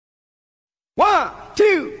1,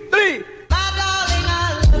 2, 3.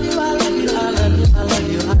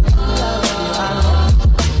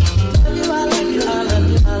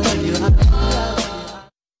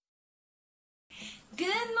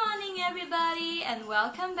 Good morning everybody and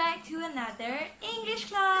welcome back to another English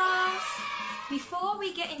class. Before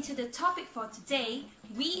we get into the topic for today,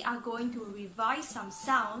 we are going to revise some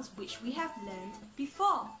sounds which we have learned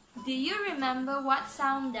before. Do you remember what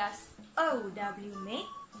sound does OW make?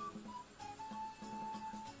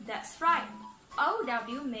 That's right,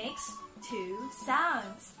 OW makes two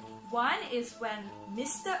sounds. One is when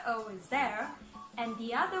Mr. O is there and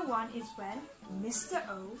the other one is when Mr.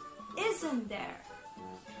 O isn't there.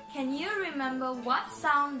 Can you remember what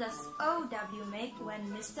sound does OW make when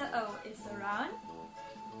Mr. O is around?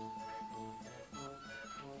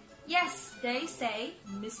 Yes, they say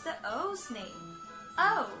Mr. O's name,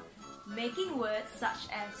 O, making words such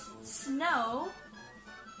as snow,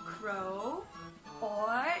 crow,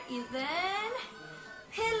 or even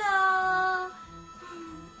pillow.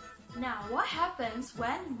 Now, what happens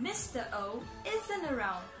when Mr. O isn't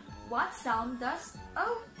around? What sound does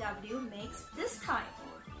OW makes this time?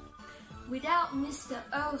 Without Mr.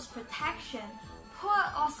 O's protection, poor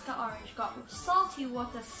Oscar Orange got salty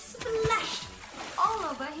water splashed all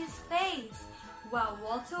over his face, while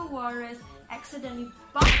Walter Walrus accidentally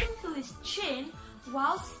bumped into his chin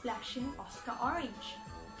while splashing Oscar Orange,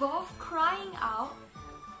 both crying out,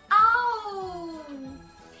 "Ow!"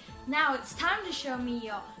 Now it's time to show me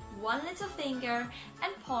your one little finger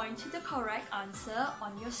and point to the correct answer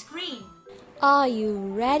on your screen. Are you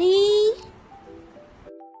ready?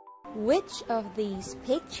 Which of these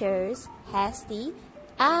pictures has the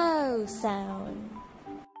ow sound?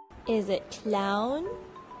 Is it clown,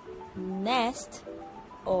 nest,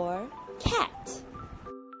 or cat?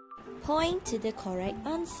 Point to the correct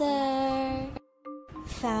answer.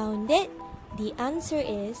 Found it? The answer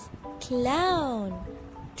is clown.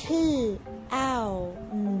 Ow,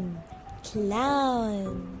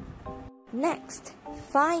 clown. Next,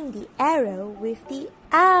 find the arrow with the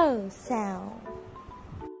ow sound.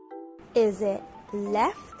 Is it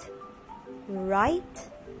left, right,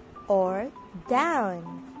 or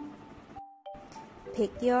down?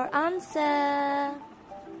 Pick your answer.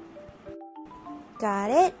 Got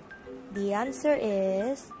it? The answer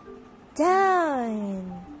is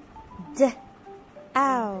down.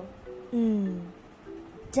 Ow,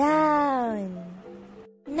 down.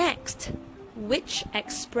 Next, which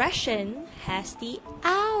expression has the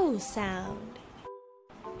ow sound?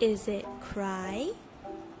 Is it cry,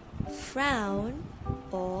 frown,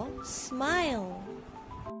 or smile?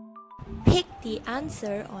 Pick the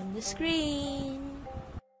answer on the screen.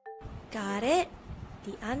 Got it?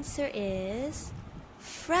 The answer is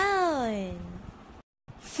frown.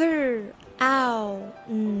 Ow,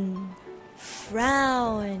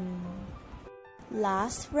 frown.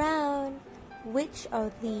 Last round. Which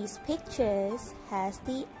of these pictures has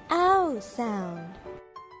the ow sound?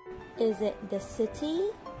 Is it the city,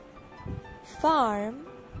 farm,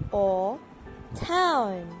 or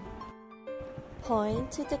town?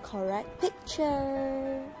 Point to the correct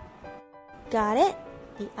picture. Got it?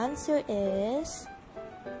 The answer is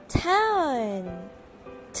town.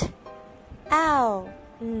 Ow,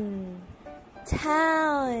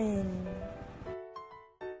 town.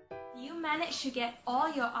 You managed to get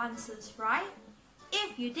all your answers right?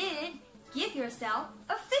 If you did, give yourself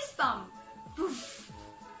a fist bump. Poof.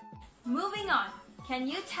 Moving on, can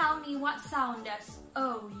you tell me what sound does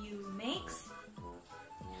OU makes?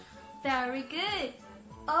 Very good.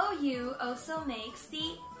 OU also makes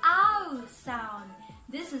the ow sound.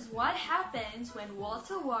 This is what happens when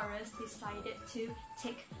Walter Walrus decided to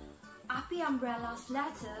take Api Umbrella's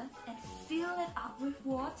letter and fill it up with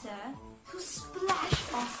water to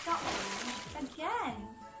splash Oscar Orange again.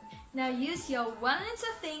 Now use your one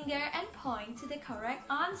little finger and point to the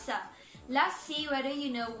correct answer. Let's see whether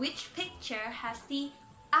you know which picture has the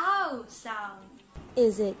ow sound.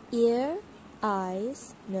 Is it ear,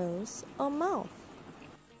 eyes, nose, or mouth?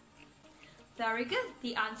 Very good.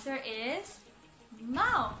 The answer is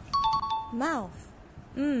mouth. Mouth.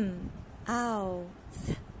 Ow.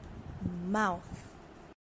 Mouth.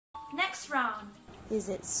 Next round. Is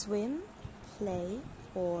it swim, play,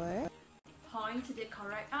 or point to the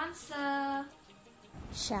correct answer?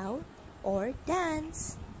 Shout or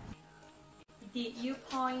dance? Did you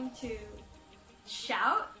point to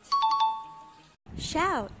shout?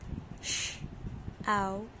 Shout.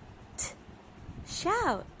 Out.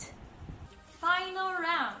 Shout. Final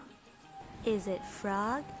round. Is it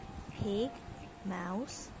frog, pig,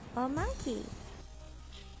 mouse, or monkey?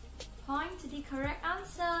 Point to the correct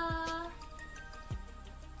answer.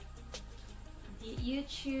 Did you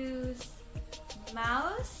choose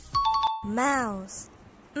mouse? Mouse.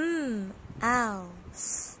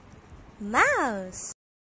 Ouse. Mouse.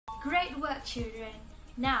 Great work, children.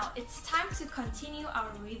 Now it's time to continue our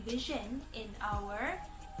revision in our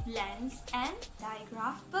blends and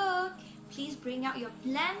digraph book. Please bring out your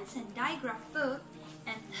blends and digraph book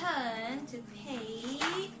and turn to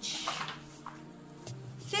page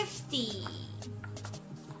 50.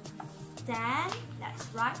 Then let's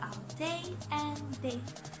write our day and date.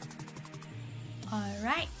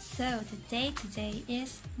 Alright, so today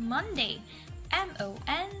is Monday,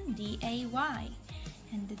 M-O-N-D-A-Y,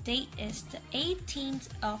 and the date is the 18th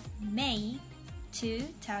of May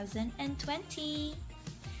 2020.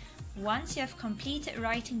 Once you have completed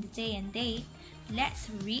writing the day and date,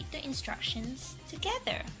 let's read the instructions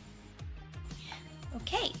together.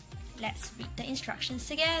 Okay, let's read the instructions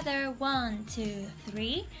together. 1, 2,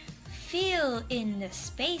 3. Fill in the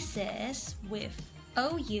spaces with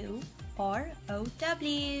OU or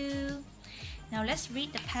OW. Now let's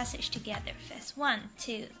read the passage together first. 1,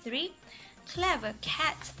 2, 3. Clever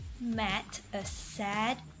cat met a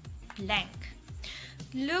sad blank,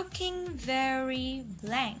 looking very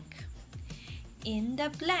blank. In the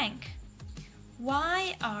blank.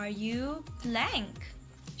 Why are you blank?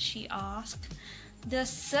 She asked. The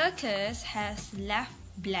circus has left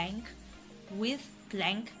blank with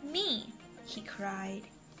blank me, he cried.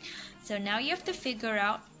 So now you have to figure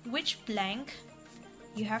out which blank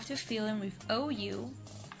you have to fill in with OU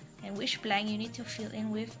and which blank you need to fill in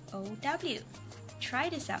with OW. Try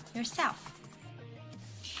this out yourself.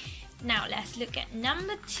 Now let's look at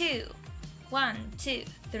number 2. 1, 2,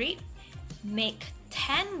 3. Make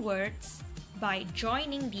 10 words by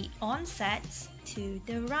joining the onsets to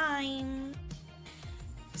the rhyme.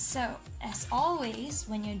 So, as always,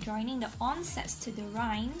 when you're joining the onsets to the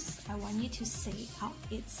rhymes, I want you to say how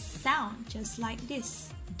it sounds, just like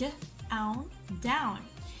this. D-own, down.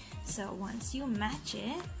 So, once you match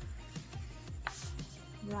it,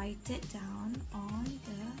 write it down on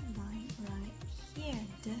the line right here.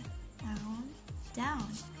 D-own,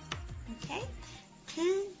 down. Okay?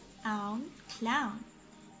 Clown, clown.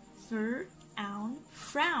 Frown,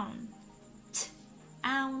 frown.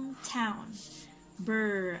 Town, town.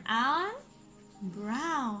 Brown,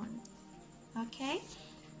 brown. Okay?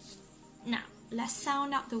 Now, let's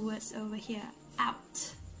sound out the words over here.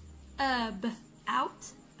 Out.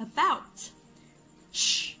 Out, about.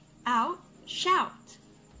 Sh, out, shout.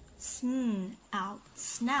 Out,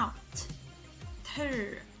 snout.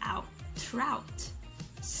 Out, trout.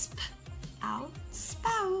 Out,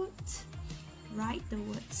 spout. Write the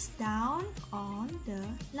words down on the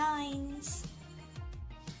lines.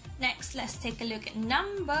 Next, let's take a look at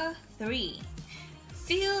number 3.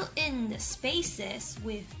 Fill in the spaces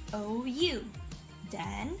with OU.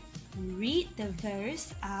 Then, read the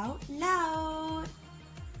verse out loud.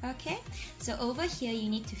 Okay, so over here you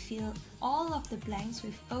need to fill all of the blanks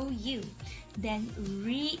with OU. Then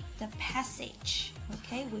read the passage,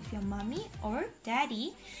 okay, with your mommy or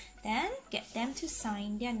daddy. Then get them to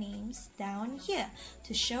sign their names down here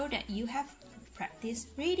to show that you have practiced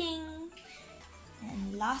reading.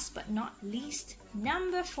 And last but not least,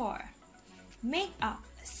 number 4. Make up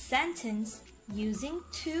a sentence using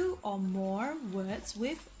 2 or more words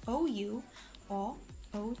with OU or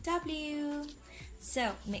OW.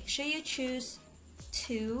 So make sure you choose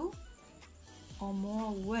 2 or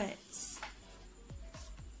more words.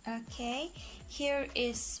 Okay, here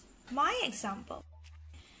is my example.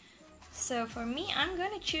 So for me, I'm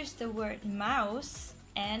going to choose the word mouse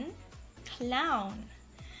and clown.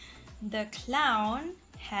 The clown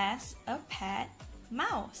has a pet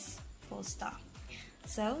mouse. Full stop.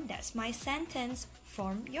 So that's my sentence.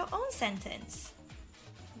 Form your own sentence.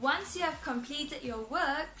 Once you have completed your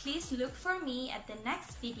work, please look for me at the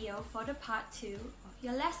next video for the part 2 of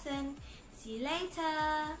your lesson. See you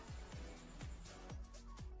later.